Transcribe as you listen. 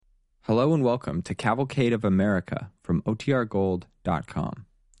Hello and welcome to Cavalcade of America from OTRGold.com.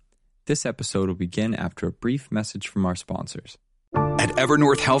 This episode will begin after a brief message from our sponsors. At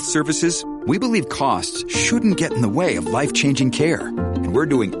Evernorth Health Services, we believe costs shouldn't get in the way of life-changing care, and we're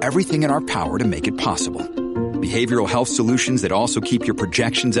doing everything in our power to make it possible. Behavioral health solutions that also keep your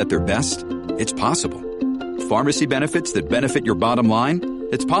projections at their best? It's possible. Pharmacy benefits that benefit your bottom line?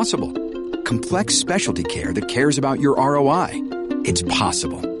 It's possible. Complex specialty care that cares about your ROI? It's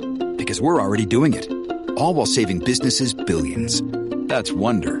possible. Because we're already doing it. All while saving businesses billions. That's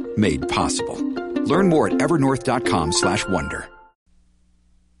Wonder made possible. Learn more at evernorth.com/wonder.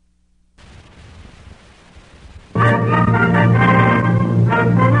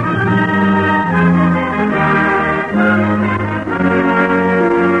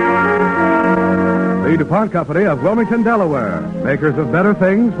 The DuPont Company of Wilmington, Delaware, makers of better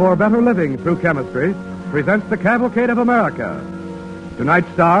things for better living through chemistry, presents the Cavalcade of America.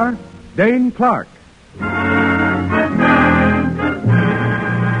 Tonight's star, Dane Clark.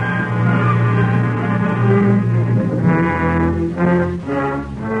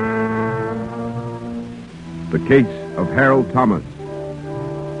 The Case of Harold Thomas.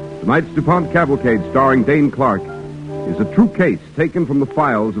 Tonight's DuPont Cavalcade, starring Dane Clark, is a true case taken from the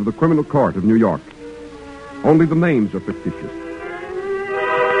files of the Criminal Court of New York. Only the names are fictitious.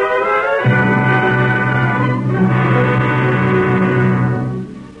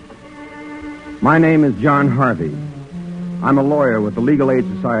 My name is John Harvey. I'm a lawyer with the Legal Aid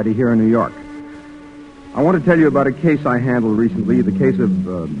Society here in New York. I want to tell you about a case I handled recently, the case of,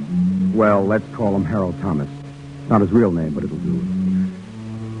 let's call him Harold Thomas. Not his real name, but it'll do.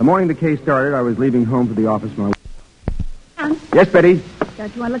 The morning the case started, I was leaving home for the office when Yes, Betty?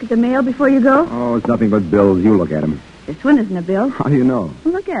 Don't you want to look at the mail before you go? Oh, it's nothing but bills. You look at them. This one isn't a bill. How do you know?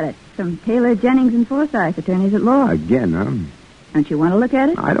 Well, look at it. From Taylor, Jennings, and Forsyth, attorneys at law. Again, huh? Don't you want to look at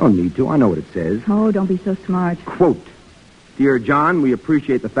it? I don't need to. I know what it says. Oh, don't be so smart. Quote, Dear John, we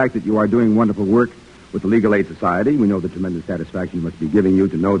appreciate the fact that you are doing wonderful work with the Legal Aid Society. We know the tremendous satisfaction you must be giving you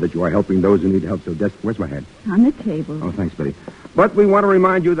to know that you are helping those who need help so desperately. Where's my head? On the table. Oh, thanks, Betty. But we want to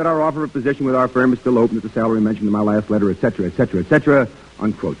remind you that our offer of position with our firm is still open at the salary mentioned in my last letter, etc., etc., etc.,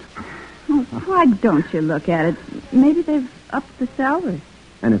 unquote. Oh, why don't you look at it? Maybe they've upped the salary.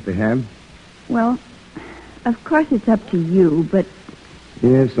 And if they have? Well, of course it's up to you, but...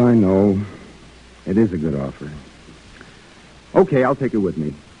 Yes, I know. It is a good offer. Okay, I'll take it with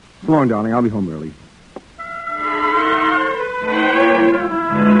me. So long, darling. I'll be home early.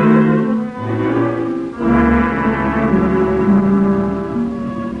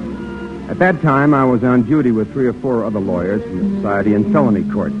 At that time, I was on duty with 3 or 4 other lawyers from the society in felony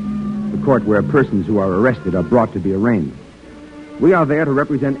court, the court where persons who are arrested are brought to be arraigned. We are there to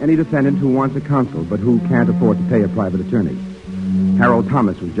represent any defendant who wants a counsel but who can't afford to pay a private attorney. Harold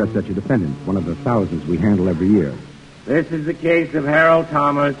Thomas was just such a defendant, one of the thousands we handle every year. This is the case of Harold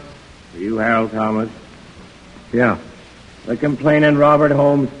Thomas. Are you Harold Thomas? Yeah. The complainant, Robert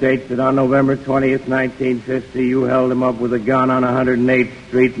Holmes, states that on November 20th, 1950, you held him up with a gun on 108th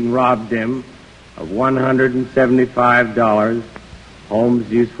Street and robbed him of $175. Holmes,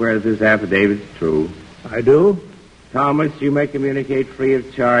 you swear that this affidavit's true? I do. Thomas, you may communicate free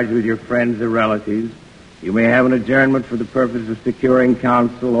of charge with your friends or relatives. You may have an adjournment for the purpose of securing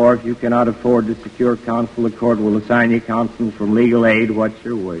counsel, or if you cannot afford to secure counsel, the court will assign you counsel from legal aid. What's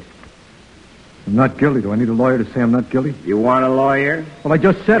your wish? I'm not guilty. Do I need a lawyer to say I'm not guilty? You want a lawyer? Well, I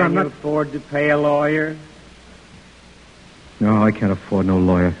just said Can I'm not... you afford to pay a lawyer? No, I can't afford no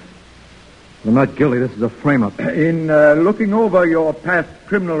lawyer. I'm not guilty. This is a frame-up. In looking over your past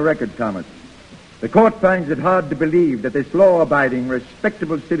criminal record, Thomas, the court finds it hard to believe that this law-abiding,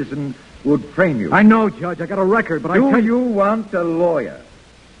 respectable citizen would frame you. I know, Judge. I got a record, but Do you want a lawyer?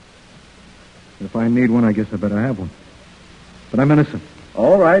 If I need one, I guess I better have one. But I'm innocent.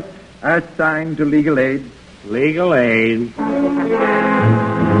 All right. Assigned to legal aid. Legal aid.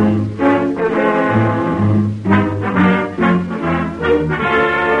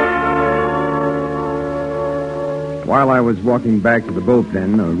 While I was walking back to the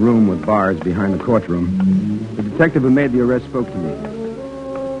bullpen, a room with bars behind the courtroom, the detective who made the arrest spoke to me.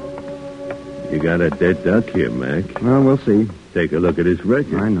 You got a dead duck here, Mac. Well, we'll see. Take a look at his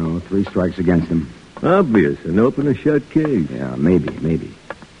record. I know. 3 strikes against him. Obvious. An open or shut case. Yeah, maybe.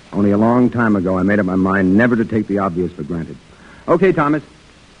 Only a long time ago, I made up my mind never to take the obvious for granted. Okay, Thomas.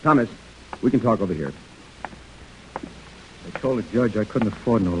 Thomas, we can talk over here. I told the judge I couldn't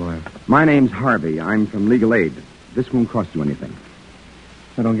afford no lawyer. My name's Harvey. I'm from Legal Aid. This won't cost you anything.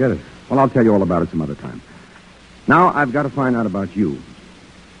 I don't get it. Well, I'll tell you all about it some other time. Now, I've got to find out about you.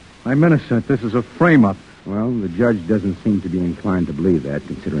 I'm innocent. This is a frame-up. Well, the judge doesn't seem to be inclined to believe that,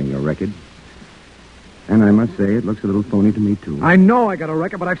 considering your record. And I must say, it looks a little phony to me, too. I know I got a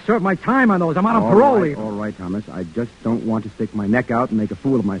record, but I've served my time on those. I'm out on parole. All right, Thomas. I just don't want to stick my neck out and make a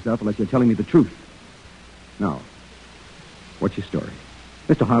fool of myself unless you're telling me the truth. Now, what's your story?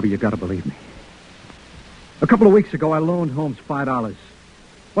 Mr. Harvey, you got to believe me. A couple of weeks ago, I loaned Holmes $5.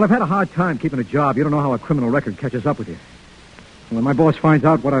 Well, I've had a hard time keeping a job. You don't know how a criminal record catches up with you. When my boss finds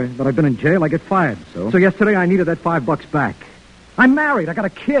out that I've been in jail, I get fired. So? So yesterday, I needed that $5 back. I'm married. I got a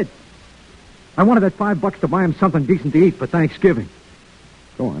kid. I wanted that $5 to buy him something decent to eat for Thanksgiving.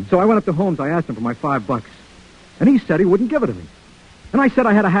 Go on. So I went up to Holmes. I asked him for my $5. And he said he wouldn't give it to me. And I said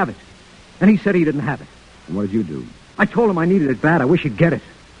I had to have it. And he said he didn't have it. And what did you do? I told him I needed it bad. I wish he'd get it.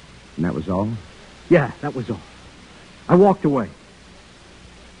 And that was all? Yeah, that was all. I walked away.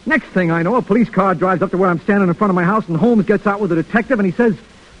 Next thing I know, a police car drives up to where I'm standing in front of my house, and Holmes gets out with a detective, and he says,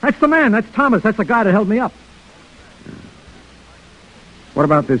 "That's the man. That's Thomas. That's the guy that held me up." What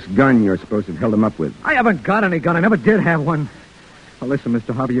about this gun you're supposed to have held him up with? I haven't got any gun. I never did have one. Well, listen,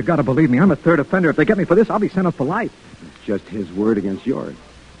 Mr. Harvey, you got to believe me. I'm a third offender. If they get me for this, I'll be sent up for life. It's just his word against yours.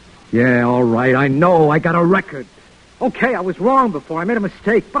 Yeah, all right. I know. I got a record. Okay, I was wrong before. I made a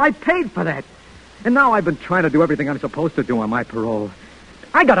mistake, but I paid for that. And now I've been trying to do everything I'm supposed to do on my parole.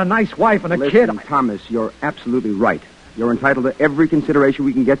 I got a nice wife and a kid. Listen, Thomas, you're absolutely right. You're entitled to every consideration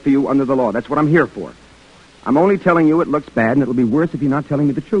we can get for you under the law. That's what I'm here for. I'm only telling you it looks bad, and it'll be worse if you're not telling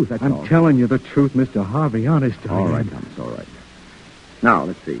me the truth, that's all. I'm telling you the truth, Mr. Harvey, honest. All right, Thomas, all right. Now,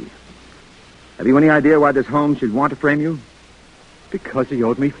 let's see. Have you any idea why this Holmes should want to frame you? Because he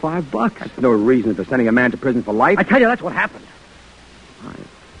owed me $5. That's no reason for sending a man to prison for life. I tell you, that's what happened.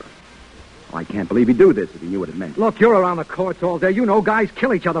 I can't believe he'd do this if he knew what it meant. Look, you're around the courts all day. You know guys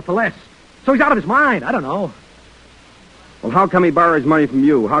kill each other for less. So he's out of his mind. I don't know. Well, how come he borrows money from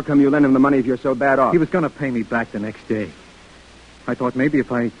you? How come you lend him the money if you're so bad off? He was going to pay me back the next day. I thought maybe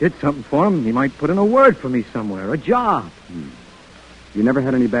if I did something for him, he might put in a word for me somewhere, a job. You never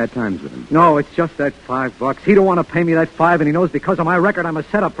had any bad times with him? No, it's just that $5. He don't want to pay me that $5, and he knows because of my record I'm a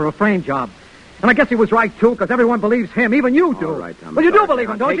setup for a frame job. And I guess he was right, too, because everyone believes him. Even you do. All right, Thomas. Well, you do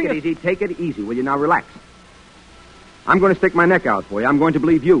believe him, don't you? Take it easy. Take it easy. Will you now relax? I'm going to stick my neck out for you. I'm going to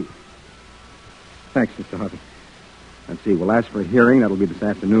believe you. Thanks, Mr. Harvey. Let's see. We'll ask for a hearing. That'll be this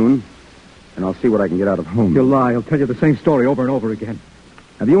afternoon. And I'll see what I can get out of Holmes. He'll lie. He'll tell you the same story over and over again.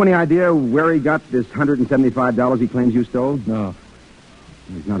 Have you any idea where he got this $175 he claims you stole? No.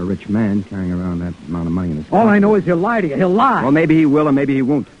 He's not a rich man carrying around that amount of money in his All pocket. I know is he'll lie to you. He'll lie. Well, maybe he will and maybe he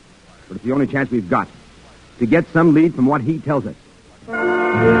won't. But it's the only chance we've got to get some lead from what he tells us.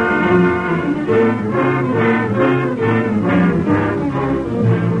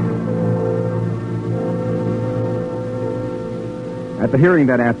 At the hearing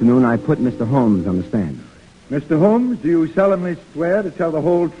that afternoon, I put Mr. Holmes on the stand. Mr. Holmes, do you solemnly swear to tell the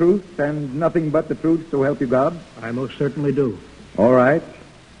whole truth and nothing but the truth, so help you God? I most certainly do. All right.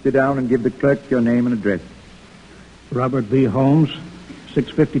 Sit down and give the clerk your name and address. Robert B. Holmes,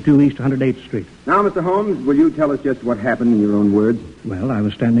 652 East 108th Street. Now, Mr. Holmes, will you tell us just what happened in your own words? Well, I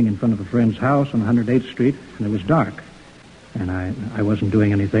was standing in front of a friend's house on 108th Street, and it was dark. And I wasn't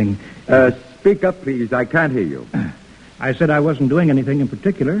doing anything. Speak up, please. I can't hear you. I said I wasn't doing anything in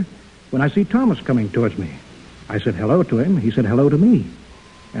particular when I see Thomas coming towards me. I said hello to him. He said hello to me.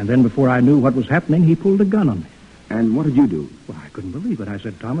 And then before I knew what was happening, he pulled a gun on me. And what did you do? Well, I couldn't believe it. I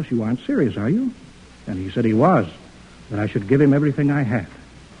said, Thomas, you aren't serious, are you? And he said he was, that I should give him everything I had.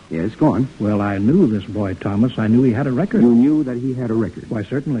 Yes, go on. Well, I knew this boy, Thomas. I knew he had a record. You knew that he had a record? Why,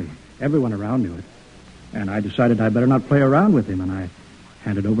 certainly. Everyone around knew it. And I decided I better not play around with him, and I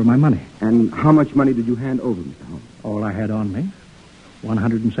handed over my money. And how much money did you hand over, Mr. Holmes? All I had on me,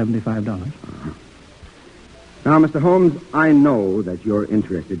 $175. Now, Mr. Holmes, I know that you're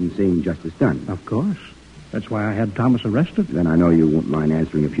interested in seeing justice done. Of course. That's why I had Thomas arrested. Then I know you won't mind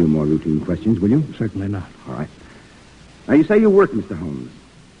answering a few more routine questions, will you? Certainly not. All right. Now, you say you work, Mr. Holmes.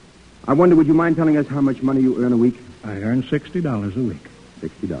 I wonder, would you mind telling us how much money you earn a week? I earn $60 a week.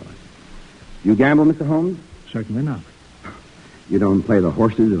 $60. You gamble, Mr. Holmes? Certainly not. You don't play the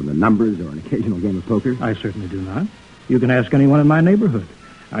horses or the numbers or an occasional game of poker? I certainly do not. You can ask anyone in my neighborhood.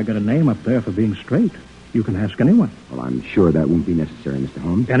 I got a name up there for being straight. You can ask anyone. Well, I'm sure that won't be necessary, Mr.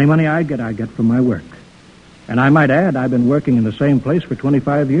 Holmes. Any money I get from my work. And I might add, I've been working in the same place for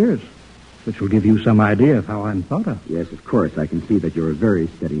 25 years, which will give you some idea of how I'm thought of. Yes, of course. I can see that you're a very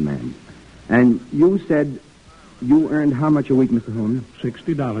steady man. And you said you earned how much a week, Mr. Holmes?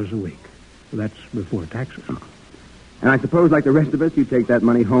 $60 a week. That's before taxes. And I suppose, like the rest of us, you take that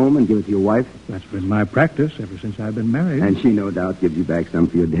money home and give it to your wife? That's been my practice ever since I've been married. And she, no doubt, gives you back some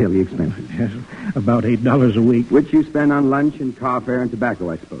for your daily expenses. Yes, about $8 a week. Which you spend on lunch and car fare and tobacco,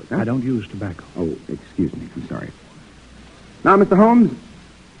 I suppose, huh? I don't use tobacco. Oh, excuse me. I'm sorry. Now, Mr. Holmes,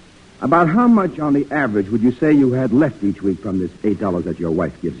 about how much on the average would you say you had left each week from this $8 that your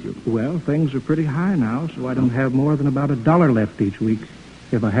wife gives you? Well, things are pretty high now, so I don't have more than about $1 left each week,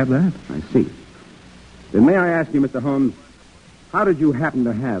 if I have that. I see. Then may I ask you, Mr. Holmes, how did you happen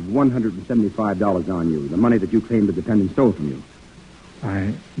to have $175 on you, the money that you claimed the defendant stole from you?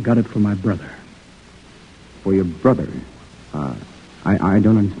 I got it from my brother. For your brother? I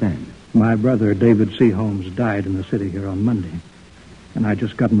don't understand. My brother, David C. Holmes, died in the city here on Monday. And I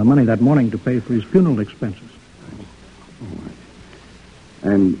just got him the money that morning to pay for his funeral expenses. All right.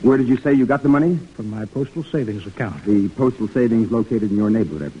 And where did you say you got the money? From my postal savings account. The postal savings located in your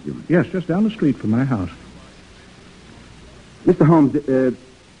neighborhood, I presume? Yes, just down the street from my house. Mr. Holmes,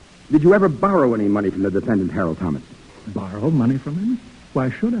 did you ever borrow any money from the defendant, Harold Thomas? Borrow money from him? Why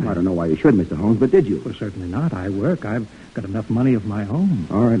should I? I don't know why you should, Mr. Holmes, but did you? Well, certainly not. I work. I've got enough money of my own.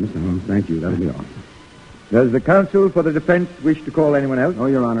 All right, Mr. Holmes, thank you. That'll be all. Does the counsel for the defense wish to call anyone else? Oh,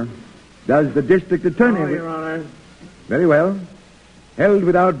 Your Honor. Does the district attorney... Oh, Your Honor. Very well. Held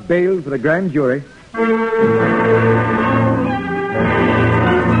without bail for the grand jury.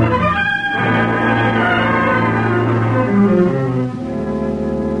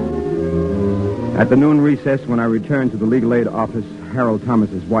 At the noon recess, when I returned to the legal aid office, Harold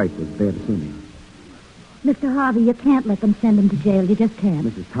Thomas's wife was there to see me. Mr. Harvey, you can't let them send him to jail. You just can't.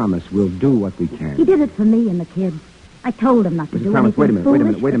 Mrs. Thomas, we'll do what we can. He did it for me and the kids. I told him not to Mrs. do Thomas,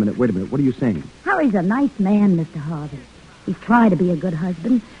 anything wait a minute. foolish. What are you saying? Harry's a nice man, Mr. Harvey. He's tried to be a good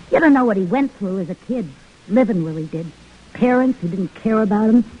husband. You don't know what he went through as a kid, living where he did. Parents who didn't care about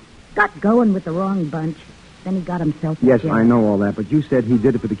him. Got going with the wrong bunch. Then he got himself in Yes, jail. I know all that, but you said he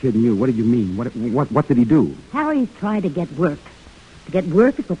did it for the kid and you. What did you mean? What did he do? Harry's tried to get work. To get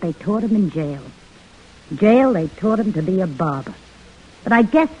work is what they taught him in jail. In jail, they taught him to be a barber. But I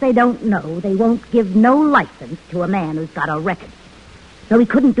guess they don't know they won't give no license to a man who's got a record. So he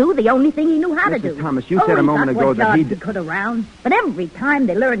couldn't do the only thing he knew how to Mrs. do. Thomas, you said a moment ago that he could around. But every time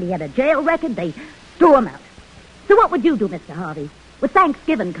they learned he had a jail record, they threw him out. So what would you do, Mr. Harvey, with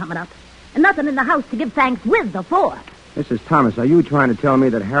Thanksgiving coming up? And nothing in the house to give thanks with or for. Mrs. Thomas, are you trying to tell me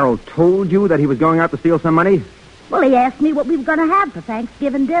that Harold told you that he was going out to steal some money? Well, he asked me what we were going to have for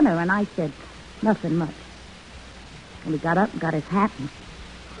Thanksgiving dinner, and I said, nothing much. And he got up and got his hat and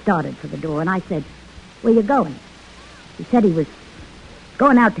started for the door, and I said, where you going? He said he was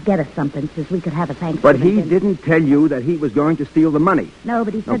going out to get us something so we could have a Thanksgiving But he dinner. didn't tell you that he was going to steal the money. No,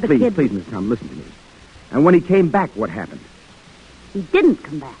 but he said please, kid... Please, Miss Thomas, listen to me. And when he came back, what happened? He didn't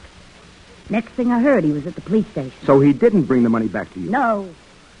come back. Next thing I heard, he was at the police station. So he didn't bring the money back to you? No.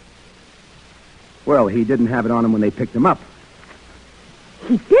 Well, he didn't have it on him when they picked him up.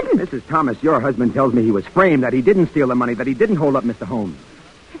 He didn't? Mrs. Thomas, your husband tells me he was framed, that he didn't steal the money, that he didn't hold up Mr. Holmes.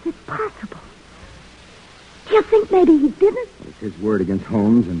 Is it possible? Do you think maybe he didn't? It's his word against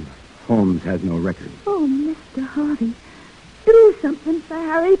Holmes, and Holmes has no record. Oh, Mr. Harvey, do something for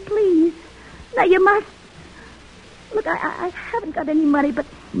Harry, please. Now, you must. Look, I haven't got any money, but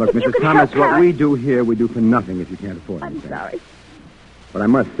Look, if you Mrs. could Thomas, help what Harry... we do here, we do for nothing if you can't afford I'm anything. sorry. But I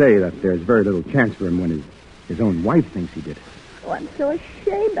must say that there's very little chance for him when his own wife thinks he did it. Oh, I'm so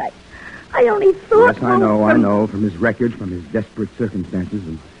ashamed. I only thought... Yes, I know. From his record, from his desperate circumstances,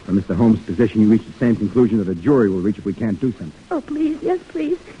 and from Mr. Holmes' position, you reach the same conclusion that a jury will reach if we can't do something. Oh, please, yes,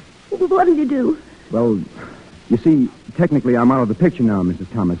 please. What did you do? Well, you see, technically I'm out of the picture now, Mrs.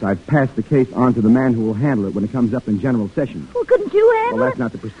 Thomas. I've passed the case on to the man who will handle it when it comes up in general session. Well, couldn't you handle Well, that's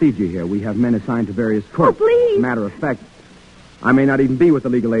not the procedure here. We have men assigned to various courts. Oh, please. As a matter of fact, I may not even be with the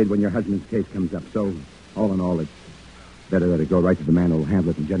legal aid when your husband's case comes up. So, all in all, it's better that it go right to the man who will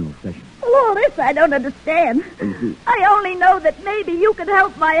handle it in general session. Well, all this I don't understand. I only know that maybe you could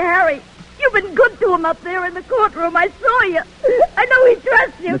help my Harry. You've been good to him up there in the courtroom. I saw you. I know he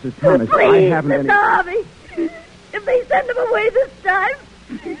trusts you. Mrs. Thomas, please, I haven't Mr. any... Harvey. If they send him away this time,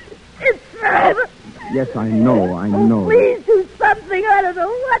 it's forever. Yes, I know. Oh, please do something. I don't know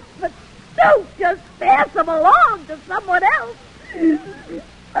what, but don't just pass him along to someone else.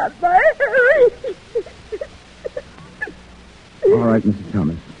 Not my Harry. All right, Mrs.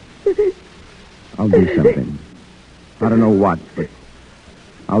 Thomas. I'll do something. I don't know what, but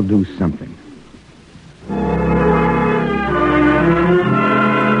I'll do something.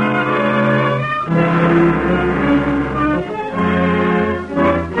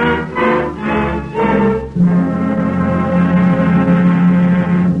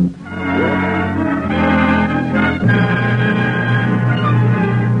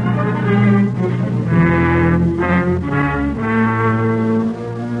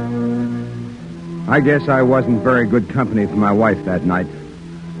 I guess I wasn't very good company for my wife that night.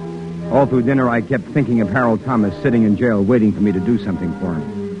 All through dinner, I kept thinking of Harold Thomas sitting in jail waiting for me to do something for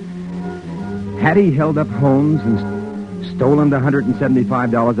him. Had he held up Holmes and stolen the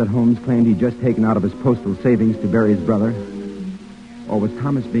 $175 that Holmes claimed he'd just taken out of his postal savings to bury his brother? Or was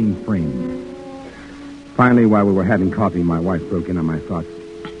Thomas being framed? Finally, while we were having coffee, my wife broke in on my thoughts.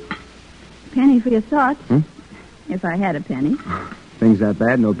 Penny for your thoughts. If I had a penny. Things that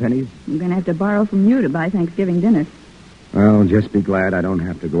bad? No pennies? I'm going to have to borrow from you to buy Thanksgiving dinner. Well, just be glad I don't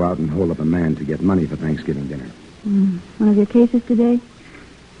have to go out and hold up a man to get money for Thanksgiving dinner. One of your cases today?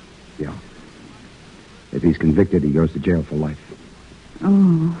 Yeah. If he's convicted, he goes to jail for life.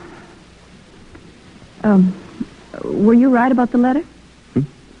 Oh. Were you right about the letter?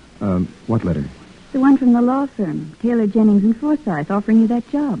 What letter? The one from the law firm, Taylor, Jennings, and Forsyth, offering you that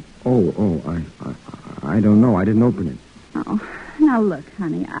job. I don't know. I didn't open it. Oh, now look,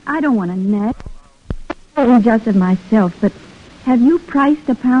 honey, I don't want to nag. Just of myself, but have you priced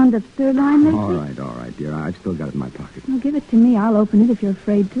a pound of sirloin this week? All right, dear. I've still got it in my pocket. Well, give it to me. I'll open it if you're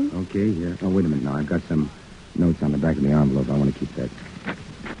afraid to. Okay, here. Oh, wait a minute now. I've got some notes on the back of the envelope. I want to keep that.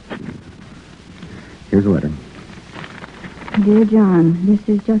 Here's a letter. Dear John, this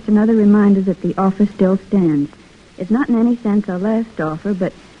is just another reminder that the offer still stands. It's not in any sense our last offer,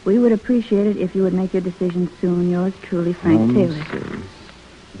 but we would appreciate it if you would make your decision soon. Yours truly, Frank Taylor. Holmes says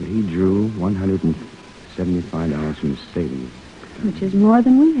that he drew $175 from his savings. Which is more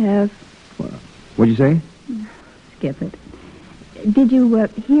than we have. Well, what'd you say? Skip it. Did you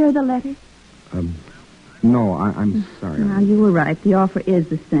hear the letter? No, I'm sorry. Now, you were right. The offer is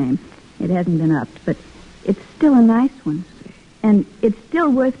the same. It hasn't been upped, but it's still a nice one. And it's still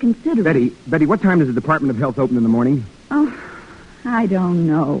worth considering. Betty, what time does the Department of Health open in the morning? Oh, I don't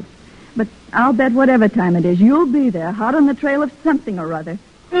know. But I'll bet whatever time it is, you'll be there, hot on the trail of something or other.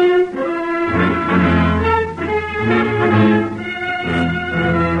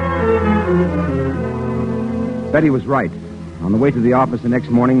 Betty was right. On the way to the office the next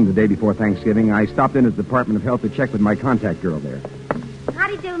morning, the day before Thanksgiving, I stopped in at the Department of Health to check with my contact girl there. How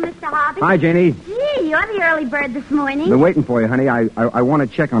do you do, Mr. Harvey? Hi, Janie. Gee, you're the early bird this morning. Been waiting for you, honey. I want to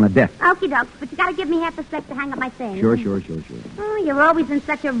check on a death. Okie doke, but you gotta give me half a sec to hang up my things. Sure. Oh, you're always in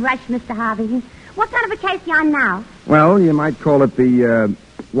such a rush, Mr. Harvey. What kind of a case you on now? Well, you might call it the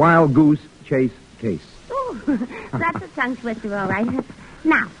Wild Goose Chase case. Ooh, that's a tongue twister, all right.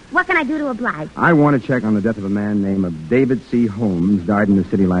 Now, what can I do to oblige? I want to check on the death of a man named David C. Holmes, died in the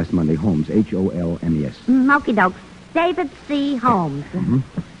city last Monday. Holmes, Holmes. Okie doke. David C. Holmes.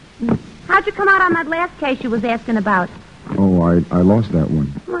 Mm-hmm. How'd you come out on that last case you was asking about? Oh, I lost that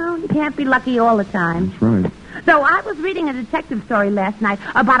one. Well, you can't be lucky all the time. That's right. Though I was reading a detective story last night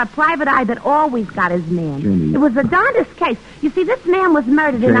about a private eye that always got his man. Janie. It was the darndest case. You see, this man was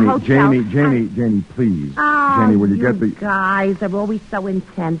murdered in a hotel. Janie, please. Oh, Janie, will you get the... guys are always so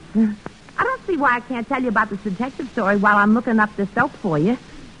intense. I don't see why I can't tell you about this detective story while I'm looking up this soap for you.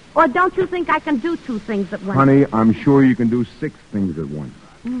 Or don't you think I can do two things at once? Honey, I'm sure you can do 6 things at once.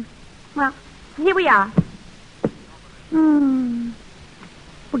 Well, here we are.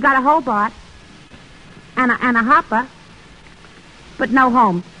 We got a Hobart and a Hopper, but no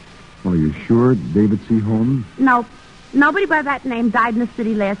Holmes. Are you sure, David C. Holmes? No, nobody by that name died in the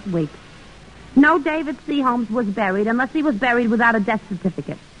city last week. No David C. Holmes was buried unless he was buried without a death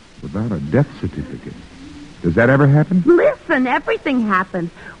certificate. Without a death certificate? Does that ever happen? Listen, everything happens.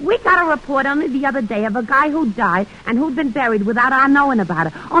 We got a report only the other day of a guy who died and who'd been buried without our knowing about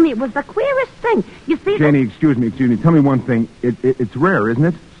it. Only it was the queerest thing. You see... Janie, excuse me. Tell me one thing. It's rare, isn't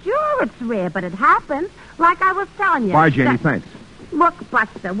it? Sure, it's rare, but it happens. Like I was telling you. Bye, Janie. Thanks. Look,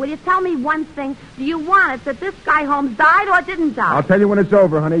 Buster, will you tell me one thing? Do you want it that this guy Holmes died or didn't die? I'll tell you when it's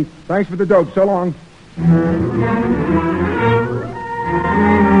over, honey. Thanks for the dope. So long.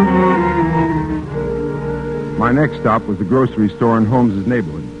 My next stop was the grocery store in Holmes's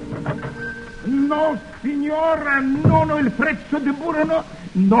neighborhood. No, signora, no, il prezzo di burro, no.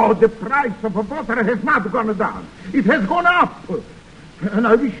 No, the price of butter has not gone down. It has gone up. And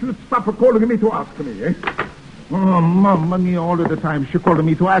I wish you'd stop calling me to ask me, eh? Oh, Mamma mia, all of the time she called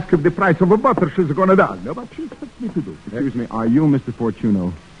me to ask if the price of butter she's gone down. What she expects me to do? Excuse me, are you Mr.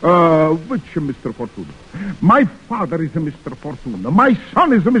 Fortuno? Which Mr. Fortuno? My father is a Mr. Fortuno. My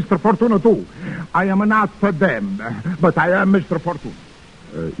son is a Mr. Fortuno, too. I am not them, but I am Mr. Fortuno.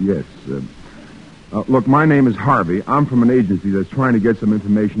 Yes. Look, my name is Harvey. I'm from an agency that's trying to get some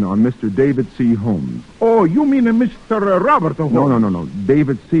information on Mr. David C. Holmes. Oh, you mean Mr. Robert Holmes? No.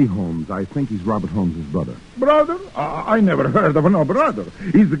 David C. Holmes. I think he's Robert Holmes' brother. Brother? I never heard of no brother.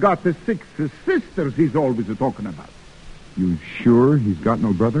 He's got the 6 sisters he's always talking about. You sure he's got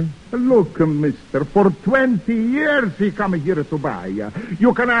no brother? Look, mister, for 20 years he come here to buy.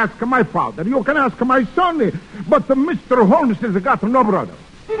 You can ask my father, you can ask my son, but Mr. Holmes has got no brother.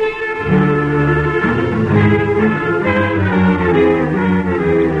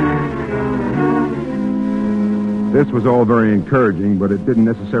 This was all very encouraging, but it didn't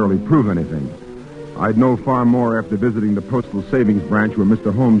necessarily prove anything. I'd know far more after visiting the Postal Savings Branch where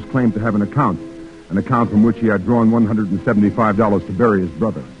Mr. Holmes claimed to have an account from which he had drawn $175 to bury his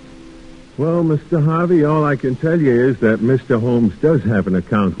brother. Well, Mr. Harvey, all I can tell you is that Mr. Holmes does have an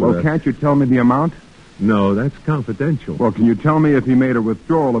account with us. Can't you tell me the amount? No, that's confidential. Well, can you tell me if he made a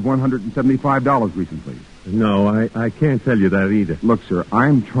withdrawal of $175 recently? No, I can't tell you that either. Look, sir,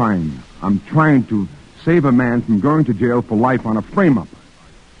 I'm trying to save a man from going to jail for life on a frame-up.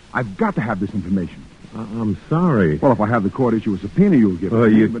 I've got to have this information. I'm sorry. Well, if I have the court issue a subpoena, you'll give it to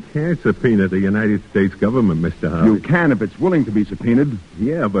me. You can't subpoena the United States government, Mr. Harvey. You can if it's willing to be subpoenaed.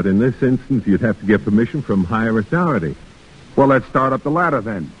 Yeah, but in this instance, you'd have to get permission from higher authority. Well, let's start up the ladder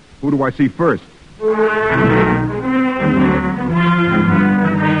then. Who do I see first?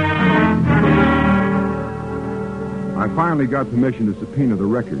 I finally got permission to subpoena the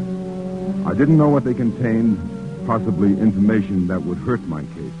records. I didn't know what they contained, possibly information that would hurt my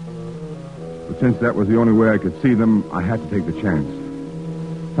case. But since that was the only way I could see them, I had to take the chance.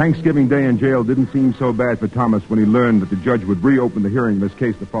 Thanksgiving Day in jail didn't seem so bad for Thomas when he learned that the judge would reopen the hearing of his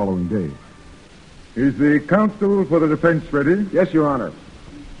case the following day. Is the counsel for the defense ready? Yes, Your Honor.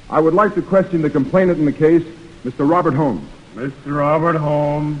 I would like to question the complainant in the case, Mr. Robert Holmes. Mr. Robert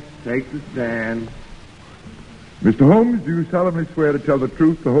Holmes, take the stand. Mr. Holmes, do you solemnly swear to tell the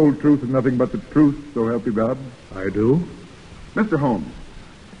truth, the whole truth, and nothing but the truth, so help you God? I do. Mr. Holmes,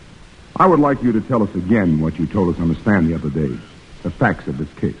 I would like you to tell us again what you told us on the stand the other day, the facts of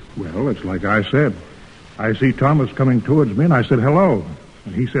this case. Well, it's like I said. I see Thomas coming towards me, and I said hello.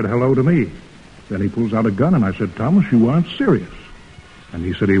 And he said hello to me. Then he pulls out a gun, and I said, Thomas, you aren't serious. And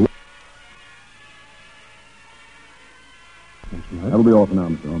he said he was. That'll be all for now,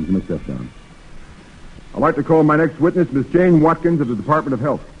 Mr. Holmes. You may step down. I'd like to call my next witness, Miss Jane Watkins of the Department of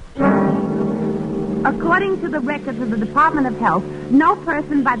Health. According to the records of the Department of Health, no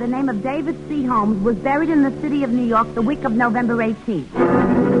person by the name of David C. Holmes was buried in the city of New York the week of November 18th.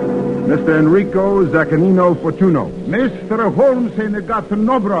 Mr. Enrico Zaccanino Fortuno. Mr. Holmes ain't got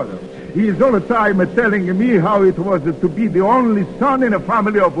no brother. He is all the time telling me how it was to be the only son in a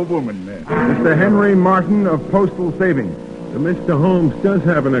family of a woman. Mr. Henry Martin of Postal Savings. Mr. Holmes does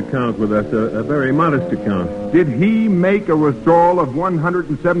have an account with us, a very modest account. Did he make a withdrawal of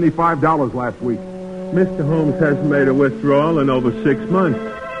 $175 last week? Mr. Holmes hasn't made a withdrawal in over 6 months.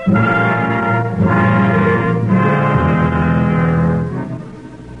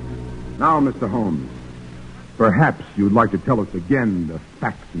 Now, Mr. Holmes, perhaps you'd like to tell us again the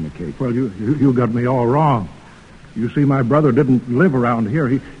facts in the case. Well, you got me all wrong. You see, my brother didn't live around here.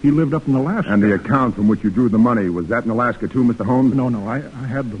 He lived up in Alaska. And the account from which you drew the money, was that in Alaska too, Mr. Holmes? No, I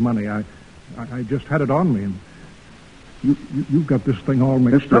had the money. I just had it on me. And you've got this thing all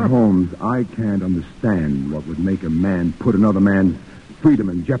mixed Mr. up. Holmes, I can't understand what would make a man put another man's freedom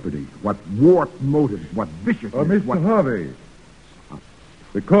in jeopardy. What warped motives, what viciousness. Mr. Harvey,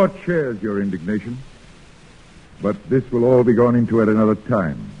 the court shares your indignation, but this will all be gone into at another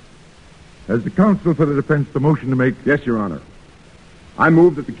time. Has the counsel for the defense the motion to make? Yes, Your Honor. I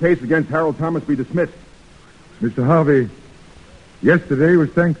move that the case against Harold Thomas be dismissed. Mr. Harvey, yesterday was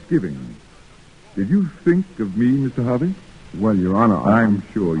Thanksgiving. Did you think of me, Mr. Harvey? Well, Your Honor, I'm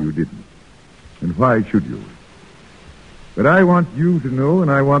sure you didn't. And why should you? But I want you to know, and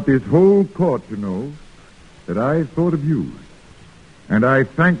I want this whole court to know, that I thought of you. And I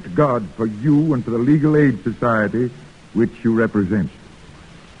thanked God for you and for the Legal Aid Society which you represent.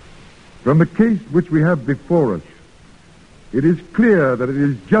 From the case which we have before us, it is clear that it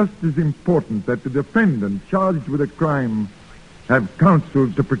is just as important that the defendant charged with a crime have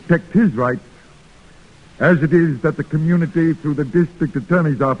counsel to protect his rights as it is that the community, through the district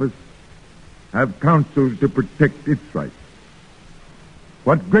attorney's office, have counsel to protect its rights.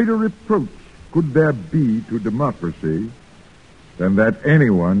 What greater reproach could there be to democracy than that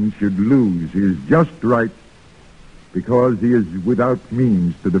anyone should lose his just rights because he is without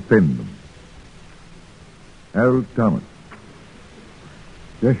means to defend them? Harold Thomas.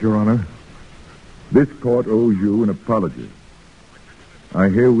 Yes, Your Honor. This court owes you an apology. I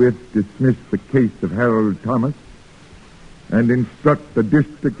herewith dismiss the case of Harold Thomas and instruct the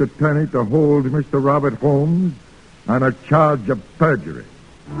district attorney to hold Mr. Robert Holmes on a charge of perjury.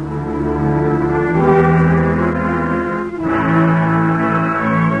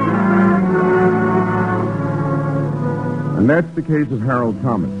 And that's the case of Harold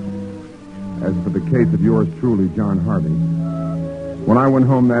Thomas. As for the case of yours truly, John Harvey, when I went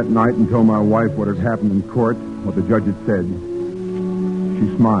home that night and told my wife what had happened in court, what the judge had said,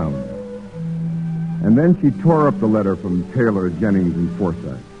 she smiled. And then she tore up the letter from Taylor, Jennings, and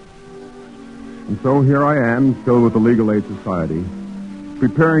Forsyth. And so here I am, still with the Legal Aid Society,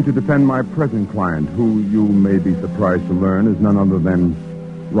 preparing to defend my present client, who you may be surprised to learn is none other than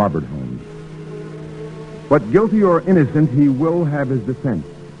Robert Holmes. But guilty or innocent, he will have his defense.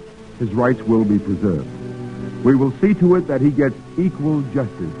 His rights will be preserved. We will see to it that he gets equal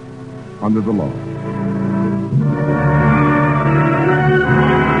justice under the law.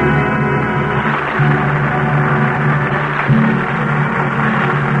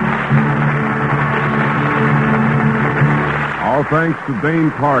 Our thanks to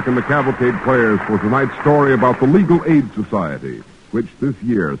Dane Clark and the Cavalcade Players for tonight's story about the Legal Aid Society, which this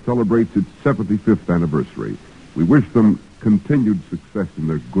year celebrates its 75th anniversary. We wish them continued success in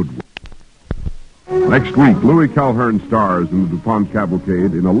their good work. Next week, Louis Calhern stars in the DuPont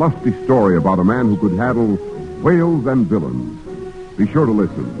Cavalcade in a lusty story about a man who could handle whales and villains. Be sure to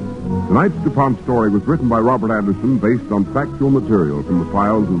listen. Tonight's DuPont story was written by Robert Anderson based on factual material from the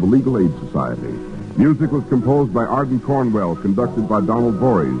files of the Legal Aid Society. Music was composed by Arden Cornwell, conducted by Donald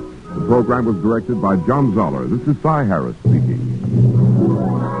Voorhees. The program was directed by John Zoller. This is Cy Harris speaking.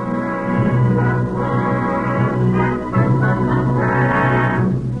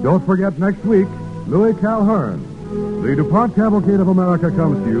 Don't forget next week, Louis Calhern. The DuPont Cavalcade of America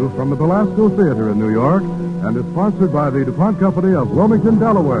comes to you from the Belasco Theater in New York and is sponsored by the DuPont Company of Wilmington,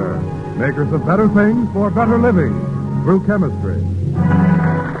 Delaware, makers of better things for better living through chemistry.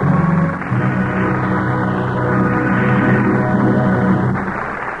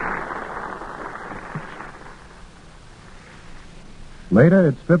 Later,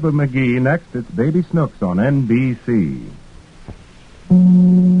 it's Fibber McGee. Next, it's Baby Snooks on NBC.